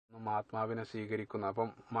ആത്മാവിനെ സ്വീകരിക്കുന്നു. അപ്പം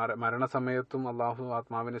മരണസമയത്തും അള്ളാഹു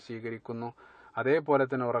ആത്മാവിനെ സ്വീകരിക്കുന്നു. അതേപോലെ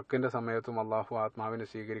തന്നെ ഉറക്കിൻ്റെ സമയത്തും അള്ളാഹു ആത്മാവിനെ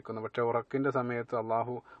സ്വീകരിക്കുന്നു. പക്ഷെ ഉറക്കിൻ്റെ സമയത്ത്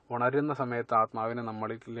അള്ളാഹു ഉണരുന്ന സമയത്ത് ആത്മാവിനെ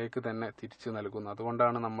നമ്മളിലേക്ക് തന്നെ തിരിച്ചു നൽകുന്നു.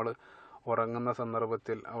 അതുകൊണ്ടാണ് നമ്മൾ ഉറങ്ങുന്ന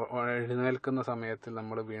സന്ദർഭത്തിൽ എഴുന്നേൽക്കുന്ന സമയത്തിൽ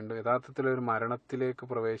നമ്മൾ വീണ്ടും യഥാർത്ഥത്തിൽ ഒരു മരണത്തിലേക്ക്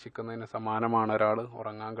പ്രവേശിക്കുന്നതിന് സമാനമാണ് ഒരാൾ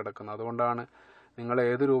ഉറങ്ങാൻ കിടക്കുന്നത്. അതുകൊണ്ടാണ് നിങ്ങൾ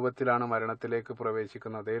ഏത് രൂപത്തിലാണ് മരണത്തിലേക്ക്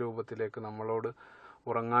പ്രവേശിക്കുന്നത് അതേ രൂപത്തിലേക്ക് നമ്മളോട്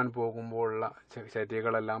ഉറങ്ങാൻ പോകുമ്പോഴുള്ള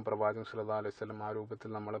ചര്യകളെല്ലാം പ്രവാചകൻ സല്ലല്ലാഹു അലൈഹി വസല്ലം ആ രൂപത്തിൽ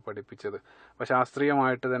നമ്മളെ പഠിപ്പിച്ചത്. അപ്പോൾ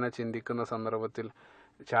ശാസ്ത്രീയമായിട്ട് തന്നെ ചിന്തിക്കുന്ന സന്ദർഭത്തിൽ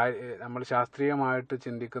നമ്മൾ ശാസ്ത്രീയമായിട്ട്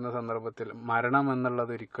ചിന്തിക്കുന്ന സന്ദർഭത്തിൽ മരണം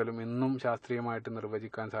എന്നുള്ളത് ഒരിക്കലും ഇന്നും ശാസ്ത്രീയമായിട്ട്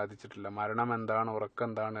നിർവചിക്കാൻ സാധിച്ചിട്ടില്ല. മരണം എന്താണ്, ഉറക്കം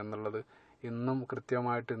എന്താണ് എന്നുള്ളത് ഇന്നും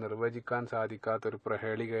കൃത്യമായിട്ട് നിർവചിക്കാൻ സാധിക്കാത്തൊരു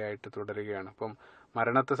പ്രഹേളികയായിട്ട് തുടരുകയാണ്. അപ്പം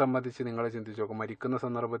മരണത്തെ സംബന്ധിച്ച് നിങ്ങൾ ചിന്തിച്ചു നോക്കും. മരിക്കുന്ന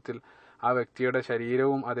സന്ദർഭത്തിൽ ആ വ്യക്തിയുടെ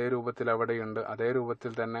ശരീരവും അതേ രൂപത്തിൽ അവിടെയുണ്ട്, അതേ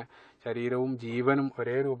രൂപത്തിൽ തന്നെ ശരീരവും ജീവനും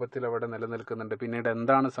ഒരേ രൂപത്തിൽ അവിടെ നിലനിൽക്കുന്നുണ്ട്. പിന്നീട്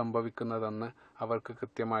എന്താണ് സംഭവിക്കുന്നതെന്ന് അവർക്ക്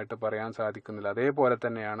കൃത്യമായിട്ട് പറയാൻ സാധിക്കുന്നില്ല. അതേപോലെ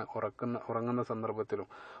തന്നെയാണ് ഉറങ്ങുന്ന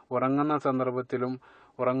സന്ദർഭത്തിലും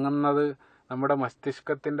ഉറങ്ങുന്നത് നമ്മുടെ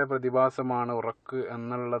മസ്തിഷ്കത്തിൻ്റെ പ്രതിഭാസമാണ് ഉറക്ക്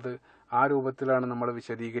എന്നുള്ളത് ആ രൂപത്തിലാണ് നമ്മൾ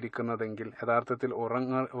വിശദീകരിക്കുന്നതെങ്കിൽ യഥാർത്ഥത്തിൽ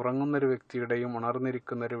ഉറങ്ങുന്നൊരു വ്യക്തിയുടെയും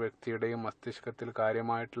ഉണർന്നിരിക്കുന്ന ഒരു വ്യക്തിയുടെയും മസ്തിഷ്കത്തിൽ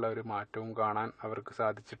കാര്യമായിട്ടുള്ള ഒരു മാറ്റവും കാണാൻ അവർക്ക്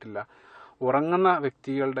സാധിച്ചിട്ടില്ല. ഉറങ്ങുന്ന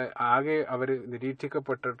വ്യക്തികളുടെ ആകെ അവർ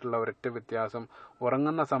നിരീക്ഷിക്കപ്പെട്ടിട്ടുള്ള ഒരൊറ്റ വ്യത്യാസം,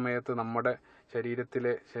 ഉറങ്ങുന്ന സമയത്ത് നമ്മുടെ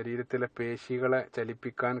ശരീരത്തിലെ പേശികളെ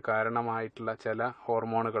ചലിപ്പിക്കാൻ കാരണമായിട്ടുള്ള ചില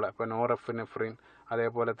ഹോർമോണുകൾ, ഇപ്പോൾ നോറെഫിനെഫ്രിൻ,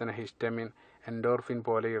 അതേപോലെ തന്നെ ഹിസ്റ്റമിൻ, എൻഡോർഫിൻ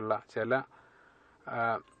പോലെയുള്ള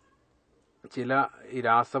ചില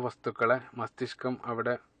രാസവസ്തുക്കളെ മസ്തിഷ്കം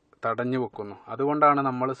അവിടെ തടഞ്ഞു വെക്കുന്നു. അതുകൊണ്ടാണ്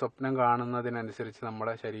നമ്മൾ സ്വപ്നം കാണുന്നതിനനുസരിച്ച്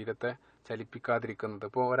നമ്മുടെ ശരീരത്തെ ചലിപ്പിക്കാതിരിക്കുന്നത്.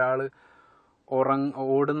 ഇപ്പോൾ ഒരാൾ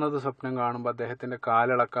ഓടുന്നത് സ്വപ്നം കാണുമ്പോൾ അദ്ദേഹത്തിൻ്റെ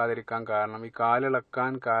കാലിളക്കാതിരിക്കാൻ കാരണം ഈ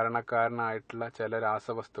കാലിളക്കാൻ കാരണക്കാരനായിട്ടുള്ള ചില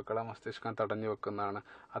രാസവസ്തുക്കളെ മസ്തിഷ്കം തടഞ്ഞു വെക്കുന്നതാണ്.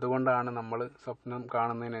 അതുകൊണ്ടാണ് നമ്മൾ സ്വപ്നം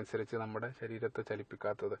കാണുന്നതിനനുസരിച്ച് നമ്മുടെ ശരീരത്തെ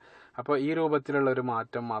ചലിപ്പിക്കാത്തത്. അപ്പോൾ ഈ രൂപത്തിലുള്ള ഒരു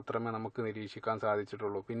മാറ്റം മാത്രമേ നമുക്ക് നിരീക്ഷിക്കാൻ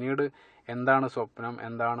സാധിച്ചിട്ടുള്ളൂ. പിന്നീട് എന്താണ് സ്വപ്നം,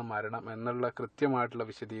 എന്താണ് മരണം എന്നുള്ള കൃത്യമായിട്ടുള്ള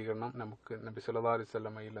വിശദീകരണം നമുക്ക് നബി സല്ലല്ലാഹു അലൈഹി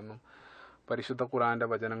വസല്ലമയിൽ നിന്നും പരിശുദ്ധ ഖുർആന്റെ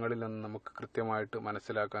വചനങ്ങളിൽ നിന്നും നമുക്ക് കൃത്യമായിട്ട്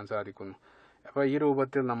മനസ്സിലാക്കാൻ സാധിക്കുന്നു. അപ്പോൾ ഈ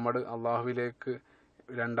രൂപത്തിൽ നമ്മൾ അള്ളാഹുവിലേക്ക്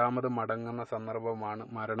രണ്ടാമത് മടങ്ങുന്ന സന്ദർഭമാണ്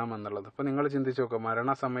മരണം എന്നുള്ളത്. അപ്പോൾ നിങ്ങൾ ചിന്തിച്ച് നോക്കുക,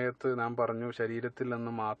 മരണസമയത്ത് നാം പറഞ്ഞു ശരീരത്തിൽ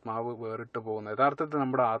നിന്നും ആത്മാവ് വേറിട്ട് പോകുന്നത്. യഥാർത്ഥത്തിൽ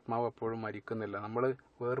നമ്മുടെ ആത്മാവ് എപ്പോഴും മരിക്കുന്നില്ല, നമ്മൾ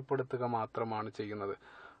വേർപ്പെടുത്തുക മാത്രമാണ് ചെയ്യുന്നത്.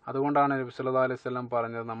 അതുകൊണ്ടാണ് നബി സല്ലല്ലാഹു അലൈഹി വസല്ലം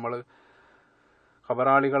പറഞ്ഞത്, നമ്മൾ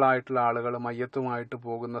ഖബറാളികളായിട്ടുള്ള ആളുകൾ മയ്യത്തുമായിട്ട്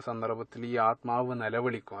പോകുന്ന സന്ദർഭത്തിൽ ഈ ആത്മാവ്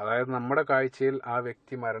നിലവിളിക്കും. അതായത് നമ്മുടെ കാഴ്ചയിൽ ആ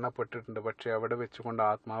വ്യക്തി മരണപ്പെട്ടിട്ടുണ്ട്, പക്ഷേ അവിടെ വെച്ചുകൊണ്ട്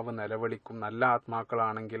ആത്മാവ് നിലവിളിക്കും. നല്ല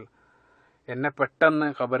ആത്മാക്കളാണെങ്കിൽ എന്നെ പെട്ടെന്ന്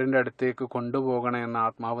ഖബറിൻ്റെ അടുത്തേക്ക് കൊണ്ടുപോകണേ എന്ന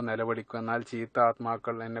ആത്മാവ് നിലവിളിക്കും. എന്നാൽ ചീത്ത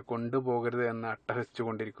ആത്മാക്കൾ എന്നെ കൊണ്ടുപോകരുത് എന്ന് അട്ടഹസിച്ചു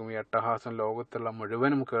കൊണ്ടിരിക്കും. ഈ അട്ടഹാസം ലോകത്തുള്ള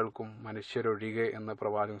മുഴുവനും കേൾക്കും, മനുഷ്യരൊഴികെ എന്ന്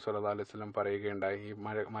പ്രവാചകൻ സല്ലല്ലാഹു അലൈഹി വസല്ലം പറയുകയുണ്ടായി. ഈ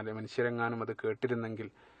മനുഷ്യരെങ്ങാനും അത് കേട്ടിരുന്നെങ്കിൽ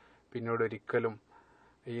പിന്നീട് ഒരിക്കലും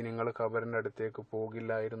ഈ നിങ്ങൾ ഖബറിൻ്റെ അടുത്തേക്ക്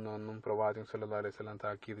പോകില്ലായിരുന്നു എന്നും പ്രവാചകൻ സല്ലല്ലാഹു അലൈഹി വസല്ലം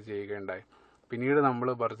താക്കീത് ചെയ്യുകയുണ്ടായി. പിന്നീട് നമ്മൾ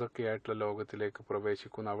ബർസഖിയായിട്ടുള്ള ലോകത്തിലേക്ക്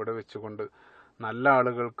പ്രവേശിക്കുന്നു. അവിടെ വെച്ചുകൊണ്ട് നല്ല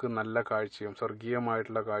ആളുകൾക്ക് നല്ല കാഴ്ചയും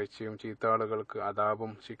സ്വർഗീയമായിട്ടുള്ള കാഴ്ചയും, ചീത്ത ആളുകൾക്ക്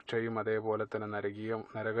അദാബും ശിക്ഷയും അതേപോലെ തന്നെ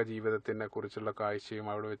നരക ജീവിതത്തിനെ കുറിച്ചുള്ള കാഴ്ചയും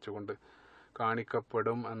അവിടെ വെച്ചുകൊണ്ട്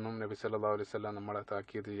കാണിക്കപ്പെടും എന്നും നബി സല്ലല്ലാഹു അലൈഹി വസല്ലം നമ്മളെ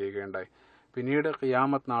താക്കീത് ചെയ്യുകയുണ്ടായി. പിന്നീട്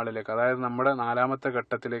ഖിയാമത്ത് നാളിലേക്ക്, അതായത് നമ്മുടെ 4ാമത്തെ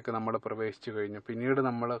ഘട്ടത്തിലേക്ക് നമ്മൾ പ്രവേശിച്ചു കഴിഞ്ഞു. പിന്നീട്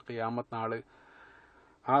നമ്മൾ ഖിയാമത്ത് നാൾ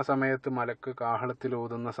ആ സമയത്ത് മലക്ക് കാഹളത്തിൽ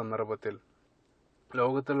ഊതുന്ന സന്ദർഭത്തിൽ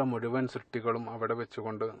ലോകത്തുള്ള മുഴുവൻ സൃഷ്ടികളും അവിടെ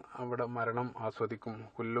വെച്ചുകൊണ്ട് അവിടെ മരണം ആസ്വദിക്കും.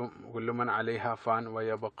 കുല്ലുമൻ അലൈഹ ഫാൻ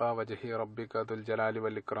വയബഖ വജ്ഹി റബ്ബിക ദുൽ ജലാലി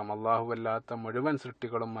വൽ ഇക്റാം. അല്ലാഹുവല്ലാത്ത മുഴുവൻ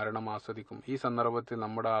സൃഷ്ടികളും മരണം ആസ്വദിക്കും. ഈ സന്ദർഭത്തിൽ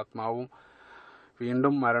നമ്മുടെ ആത്മാവും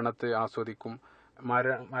വീണ്ടും മരണത്തെ ആസ്വദിക്കും.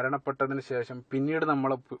 മരണപ്പെട്ടതിന് ശേഷം പിന്നീട്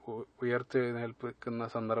നമ്മളെ ഉയർത്തെഴുന്നേൽപ്പിക്കുന്ന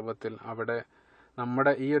സന്ദർഭത്തിൽ അവിടെ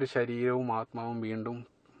നമ്മുടെ ഈ ഒരു ശരീരവും ആത്മാവും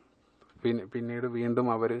പിന്നീട് വീണ്ടും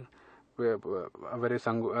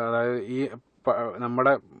അതായത് ഈ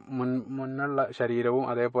നമ്മുടെ മുന്നുള്ള ശരീരവും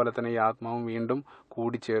അതേപോലെ തന്നെ ഈ ആത്മാവും വീണ്ടും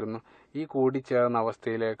കൂടിച്ചേർന്നു. ഈ കൂടിച്ചേർന്ന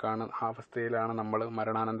അവസ്ഥയിലാണ് നമ്മൾ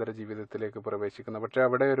മരണാനന്തര ജീവിതത്തിലേക്ക് പ്രവേശിക്കുന്നത്. പക്ഷേ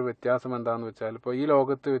അവിടെ ഒരു വ്യത്യാസം എന്താണെന്ന് വെച്ചാൽ, ഇപ്പോൾ ഈ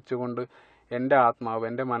ലോകത്ത് വെച്ചുകൊണ്ട് എൻ്റെ ആത്മാവ്,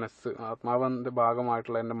 എൻ്റെ മനസ്സ്, ആത്മാവിൻ്റെ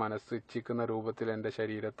ഭാഗമായിട്ടുള്ള എൻ്റെ മനസ്സ് ഇച്ഛിക്കുന്ന രൂപത്തിൽ എൻ്റെ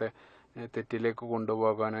ശരീരത്തെ തെറ്റിലേക്ക്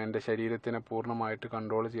കൊണ്ടുപോകാനോ എൻ്റെ ശരീരത്തിനെ പൂർണ്ണമായിട്ട്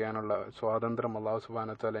കൺട്രോൾ ചെയ്യാനുള്ള സ്വാതന്ത്ര്യം അല്ലാഹു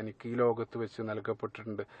സുബ്ഹാനഹു വ തആല എനിക്ക് ഈ ലോകത്ത് വെച്ച്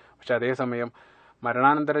നൽകപ്പെട്ടിട്ടുണ്ട്. പക്ഷെ അതേസമയം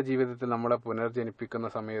മരണാനന്തര ജീവിതത്തിൽ നമ്മളെ പുനർജനിപ്പിക്കുന്ന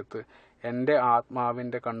സമയത്ത് എൻ്റെ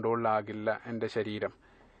ആത്മാവിൻ്റെ കൺട്രോളിലാകില്ല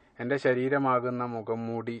എൻ്റെ ശരീരമാകുന്ന മുഖം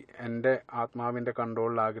മൂടി എൻ്റെ ആത്മാവിൻ്റെ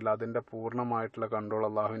കൺട്രോളിലാകില്ല. അതിൻ്റെ പൂർണ്ണമായിട്ടുള്ള കൺട്രോൾ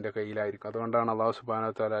അള്ളാഹുവിൻ്റെ കയ്യിലായിരിക്കും. അതുകൊണ്ടാണ് അല്ലാഹു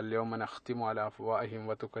സുബ്ഹാനഹു വ തആല അൽയൗമ നഖ്തിമു അലാ അഫ്വാഹിഹിം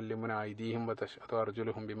വതുകല്ലിമുനാ ഐദീഹിം വതശ്ഹദു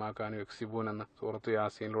അർജുലുഹും ബിമാ കാനൂ യക്സിബൂൻ എന്ന സൂറത്ത്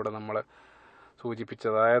യാസീനിലൂടെ നമ്മളെ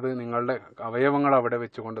സൂചിപ്പിച്ചത്. അതായത് നിങ്ങളുടെ അവയവങ്ങൾ അവിടെ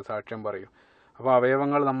വെച്ചുകൊണ്ട് സാക്ഷ്യം പറയും. അപ്പോൾ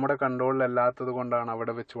അവയവങ്ങൾ നമ്മുടെ കൺട്രോളിലല്ലാത്തത് കൊണ്ടാണ്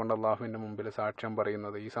അവിടെ വെച്ചുകൊണ്ട് അള്ളാഹുവിൻ്റെ മുമ്പിൽ സാക്ഷ്യം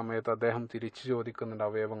പറയുന്നത്. ഈ സമയത്ത് അദ്ദേഹം തിരിച്ചു ചോദിക്കുന്നുണ്ട്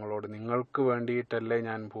അവയവങ്ങളോട്, നിങ്ങൾക്ക് വേണ്ടിയിട്ടല്ലേ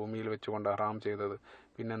ഞാൻ ഭൂമിയിൽ വെച്ചുകൊണ്ട് ഹറാം ചെയ്തത്,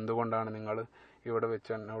 പിന്നെ എന്തുകൊണ്ടാണ് നിങ്ങൾ ഇവിടെ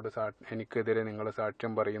വെച്ച് എന്നോട് എനിക്കെതിരെ നിങ്ങൾ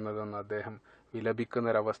സാക്ഷ്യം പറയുന്നതെന്ന് അദ്ദേഹം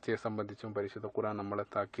വിലപിക്കുന്നൊരവസ്ഥയെ സംബന്ധിച്ചും പരിശുദ്ധ ഖുർആൻ നമ്മളെ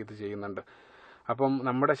താക്കീത് ചെയ്യുന്നുണ്ട്. അപ്പം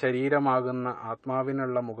നമ്മുടെ ശരീരമാകുന്ന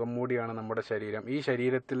ആത്മാവിനുള്ള മുഖംമൂടിയാണ് നമ്മുടെ ശരീരം. ഈ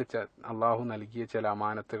ശരീരത്തിൽ അള്ളാഹു നൽകിയ ചില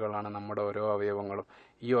അമാനത്തുകളാണ് നമ്മുടെ ഓരോ അവയവങ്ങളും.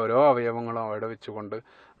 ഈ ഓരോ അവയവങ്ങളും അവിടെ വെച്ചുകൊണ്ട്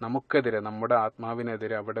നമുക്കെതിരെ, നമ്മുടെ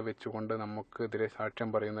ആത്മാവിനെതിരെ അവിടെ വെച്ചുകൊണ്ട് നമുക്കെതിരെ സാക്ഷ്യം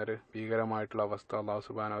പറയുന്നൊരു ഭീകരമായിട്ടുള്ള അവസ്ഥ അള്ളാഹു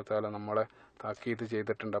സുബ്ഹാനഹു വ തആല നമ്മളെ താക്കീത്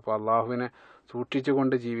ചെയ്തിട്ടുണ്ട്. അപ്പോൾ അള്ളാഹുവിനെ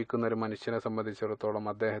സൂക്ഷിച്ചുകൊണ്ട് ജീവിക്കുന്ന ഒരു മനുഷ്യനെ സംബന്ധിച്ചിടത്തോളം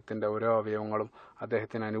അദ്ദേഹത്തിൻ്റെ ഓരോ അവയവങ്ങളും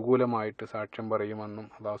അദ്ദേഹത്തിന് അനുകൂലമായിട്ട് സാക്ഷ്യം പറയുമെന്നും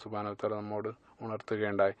അള്ളാഹു സുബ്ഹാനഹു വ തആല നമ്മോട്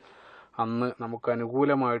ഉണർത്തുകയുണ്ടായി. അന്ന് നമുക്ക്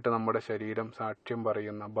അനുകൂലമായിട്ട് നമ്മുടെ ശരീരം സാക്ഷ്യം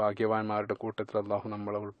പറയുന്ന ഭാഗ്യവാന്മാരുടെ കൂട്ടത്തിൽ അള്ളാഹു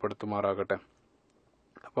നമ്മളെ ഉൾപ്പെടുത്തുമാറാകട്ടെ.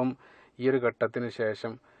 അപ്പം ഈ ഒരു ഘട്ടത്തിന്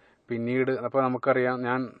ശേഷം പിന്നീട് അപ്പോൾ നമുക്കറിയാം,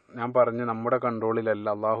 ഞാൻ പറഞ്ഞ് നമ്മുടെ കൺട്രോളിലല്ല,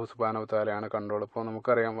 അള്ളാഹു സുബ്ഹാനഹു വ തആലയാണ് കൺട്രോൾ. ഇപ്പോൾ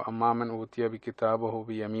നമുക്കറിയാം, അമ്മാമൻ ഊതിയ ബി കിതാബഹു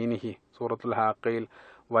ബി യമീനിഹി, സൂറത്തുൽ ഹാഖയിൽ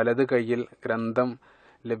വലത് കയ്യിൽ ഗ്രന്ഥം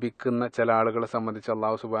ലഭിക്കുന്ന ചില ആളുകളെ സംബന്ധിച്ച്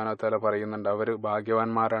അള്ളാഹു സുബ്ഹാനഹു വ തആല പറയുന്നുണ്ട്, അവർ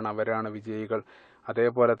ഭാഗ്യവാന്മാരാണ്, അവരാണ് വിജയികൾ.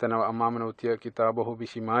 അതേപോലെ തന്നെ അമ്മാമൻ ഊതിയ കിതാബഹു ബി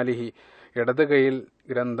ഷിമാലിഹി, ഇടത് കൈയിൽ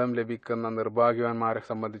ഗ്രന്ഥം ലഭിക്കുന്ന നിർഭാഗ്യവാന്മാരെ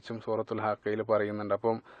സംബന്ധിച്ചും സൂറത്തുൽ ഹാഖയിൽ പറയുന്നുണ്ട്.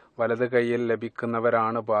 അപ്പം വലത് കൈയിൽ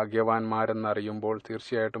ലഭിക്കുന്നവരാണ് ഭാഗ്യവാന്മാരെന്നറിയുമ്പോൾ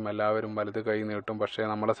തീർച്ചയായിട്ടും എല്ലാവരും വലത് കൈ നീട്ടും. പക്ഷേ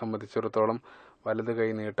നമ്മളെ സംബന്ധിച്ചിടത്തോളം വലത് കൈ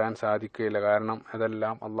നീട്ടാൻ സാധിക്കുകയില്ല. കാരണം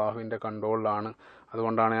അതെല്ലാം അള്ളാഹുവിൻ്റെ കൺട്രോളിലാണ്.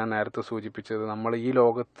 അതുകൊണ്ടാണ് ഞാൻ നേരത്തെ സൂചിപ്പിച്ചത്, നമ്മൾ ഈ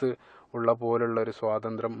ലോകത്ത് ഉള്ള പോലുള്ള ഒരു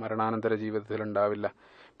സ്വാതന്ത്ര്യം മരണാനന്തര ജീവിതത്തിൽ ഉണ്ടാവില്ല.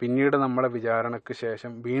 പിന്നീട് നമ്മളെ വിചാരണയ്ക്ക്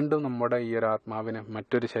ശേഷം വീണ്ടും നമ്മുടെ ഈ ഒരു ആത്മാവിനെ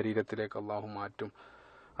മറ്റൊരു ശരീരത്തിലേക്ക് അള്ളാഹു മാറ്റും.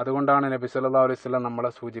 അതുകൊണ്ടാണ് നബി സല്ലല്ലാഹു അലൈഹി വസല്ലം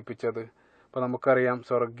നമ്മളെ സൂചിപ്പിച്ചത്. ഇപ്പോൾ നമുക്കറിയാം,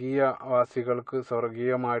 സ്വർഗീയവാസികൾക്ക്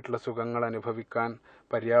സ്വർഗീയമായിട്ടുള്ള സുഖങ്ങൾ അനുഭവിക്കാൻ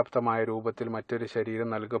പര്യാപ്തമായ രൂപത്തിൽ മറ്റൊരു ശരീരം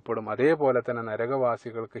നൽകപ്പെടും. അതേപോലെ തന്നെ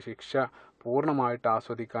നരകവാസികൾക്ക് ശിക്ഷ പൂർണ്ണമായിട്ട്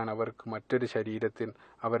ആസ്വദിക്കാൻ അവർക്ക് മറ്റൊരു ശരീരത്തിൽ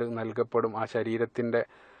അവർ നൽകപ്പെടും. ആ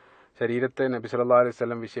ശരീരത്തെ നബി സല്ലല്ലാഹു അലൈഹി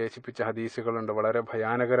വസല്ലം വിശേഷിപ്പിച്ച ഹദീസുകളുണ്ട്. വളരെ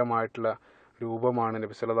ഭയാനകരമായിട്ടുള്ള രൂപമാണ്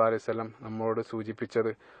നബി സല്ലല്ലാഹു അലൈഹി വസല്ലം നമ്മളോട് സൂചിപ്പിച്ചത്.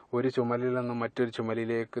 ഒരു ചുമലിൽ നിന്നും മറ്റൊരു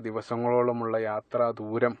ചുമലിലേക്ക് ദിവസങ്ങളോളമുള്ള യാത്രാ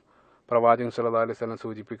ദൂരം പ്രവാചകൻ സല്ലല്ലാഹു അലൈഹി വസല്ലം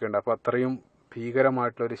സൂചിപ്പിക്കേണ്ടത്. അപ്പോൾ അത്രയും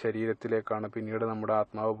ഭീകരമായിട്ടുള്ള ഒരു ശരീരത്തിലേക്കാണ് പിന്നീട് നമ്മുടെ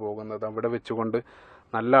ആത്മാവ് പോകുന്നത്. അവിടെ വെച്ചുകൊണ്ട്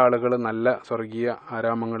നല്ല ആളുകൾ നല്ല സ്വർഗീയ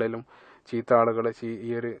ആരാമങ്ങളിലും, ചീത്ത ആളുകൾ ഈ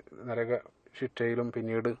ഒരു നരക ശിക്ഷയിലും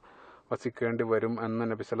പിന്നീട് വസിക്കേണ്ടി വരും എന്ന്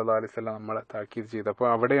നബി സല്ലല്ലാഹു അലൈഹി വസല്ലം നമ്മളെ താക്കീത് ചെയ്തു. അപ്പോൾ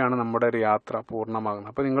അവിടെയാണ് നമ്മുടെ ഒരു യാത്ര പൂർണ്ണമാകുന്നത്.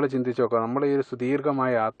 അപ്പോൾ നിങ്ങൾ ചിന്തിച്ച് നോക്കുക, നമ്മൾ ഈ ഒരു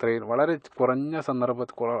സുദീർഘമായ യാത്രയിൽ വളരെ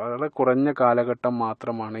കുറഞ്ഞ കാലഘട്ടം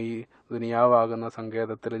മാത്രമാണ് ഈ ദുനിയാവാകുന്ന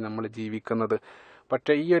സങ്കേതത്തിൽ നമ്മൾ ജീവിക്കുന്നത്.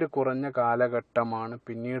 പക്ഷേ ഈ ഒരു കുറഞ്ഞ കാലഘട്ടമാണ്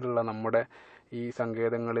പിന്നീടുള്ള നമ്മുടെ ഈ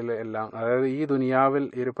സങ്കേതങ്ങളിൽ എല്ലാം. അതായത് ഈ ദുനിയാവിൽ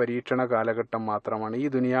ഈ ഒരു പരീക്ഷണ കാലഘട്ടം മാത്രമാണ്. ഈ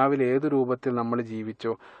ദുനിയാവിൽ ഏത് രൂപത്തിൽ നമ്മൾ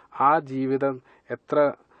ജീവിച്ചോ ആ ജീവിതം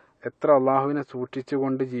എത്ര അള്ളാഹുവിനെ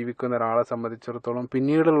സൂക്ഷിച്ചുകൊണ്ട് ജീവിക്കുന്ന ഒരാളെ സംബന്ധിച്ചിടത്തോളം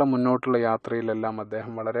പിന്നീടുള്ള മുന്നോട്ടുള്ള യാത്രയിലെല്ലാം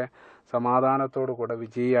അദ്ദേഹം വളരെ സമാധാനത്തോടു കൂടെ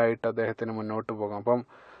വിജയിയായിട്ട് അദ്ദേഹത്തിന് മുന്നോട്ട് പോകാം. അപ്പം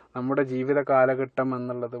നമ്മുടെ ജീവിത കാലഘട്ടം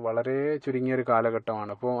എന്നുള്ളത് വളരെ ചുരുങ്ങിയൊരു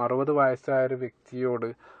കാലഘട്ടമാണ്. അപ്പോൾ 60 വയസ്സായ ഒരു വ്യക്തിയോട്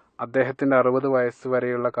അദ്ദേഹത്തിൻ്റെ 60 വയസ്സ്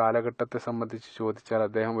വരെയുള്ള കാലഘട്ടത്തെ സംബന്ധിച്ച് ചോദിച്ചാൽ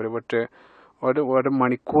അദ്ദേഹം ഒരുപക്ഷെ ഒരു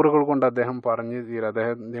മണിക്കൂറുകൾ കൊണ്ട് അദ്ദേഹം പറഞ്ഞു തീരും.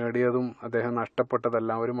 അദ്ദേഹം നേടിയതും അദ്ദേഹം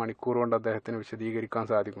നഷ്ടപ്പെട്ടതെല്ലാം ഒരു മണിക്കൂർ കൊണ്ട് അദ്ദേഹത്തിന് വിശദീകരിക്കാൻ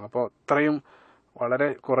സാധിക്കും. അപ്പോൾ അത്രയും വളരെ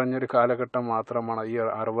കുറഞ്ഞൊരു കാലഘട്ടം മാത്രമാണ് ഈ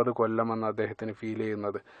 60 കൊല്ലം എന്ന് അദ്ദേഹത്തിന് ഫീൽ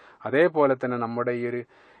ചെയ്യുന്നത്. അതേപോലെ തന്നെ നമ്മുടെ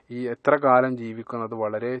ഈ എത്ര കാലം ജീവിക്കുന്നത്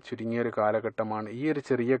വളരെ ചുരുങ്ങിയൊരു കാലഘട്ടമാണ്. ഈ ഒരു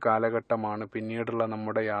ചെറിയ കാലഘട്ടമാണ് പിന്നീടുള്ള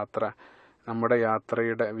നമ്മുടെ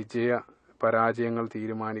യാത്രയുടെ പരാജയങ്ങൾ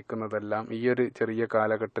തീരുമാനിക്കുന്നതെല്ലാം ഈ ഒരു ചെറിയ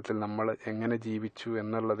കാലഘട്ടത്തിൽ നമ്മൾ എങ്ങനെ ജീവിച്ചു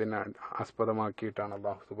എന്നുള്ളതിനെ ആസ്പദമാക്കിയിട്ടാണ്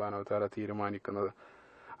അല്ലാഹു സുബ്ഹാനഹു വ തആല തീരുമാനിക്കുന്നത്.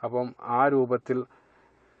 അപ്പം ആ രൂപത്തിൽ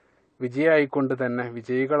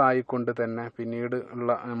വിജയികളായിക്കൊണ്ട് തന്നെ പിന്നീട്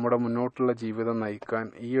ഉള്ള നമ്മുടെ മുന്നോട്ടുള്ള ജീവിതം നയിക്കാൻ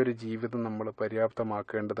ഈ ഒരു ജീവിതം നമ്മൾ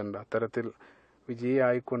പര്യാപ്തമാക്കേണ്ടതുണ്ട്. അത്തരത്തിൽ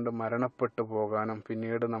വിജയിയായിക്കൊണ്ട് മരണപ്പെട്ടു പോകാനും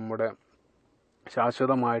പിന്നീട് നമ്മുടെ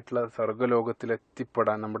ശാശ്വതമായിട്ടുള്ള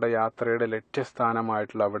സ്വർഗ്ഗലോകത്തിലെത്തിപ്പെടാൻ, നമ്മുടെ യാത്രയുടെ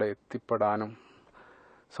ലക്ഷ്യസ്ഥാനമായിട്ടുള്ള അവിടെ എത്തിപ്പെടാനും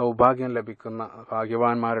സൗഭാഗ്യം ലഭിക്കുന്ന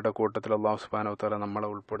ഭാഗ്യവാന്മാരുടെ കൂട്ടത്തിൽ അല്ലാഹു സുബ്ഹാനഹു വ തആല നമ്മളെ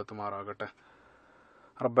ഉൾപ്പെടുത്തുമാറാകട്ടെ.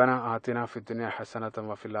 ربنا آتنا في الدنيا حسنة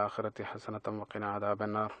وفي الآخرة حسنة وقنا عذاب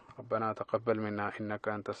النار. ربنا تقبل منا إنك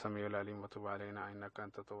أنت السميع العليم وتب علينا إنك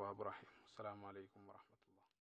أنت التواب الرحيم. السلام عليكم ورحمة الله.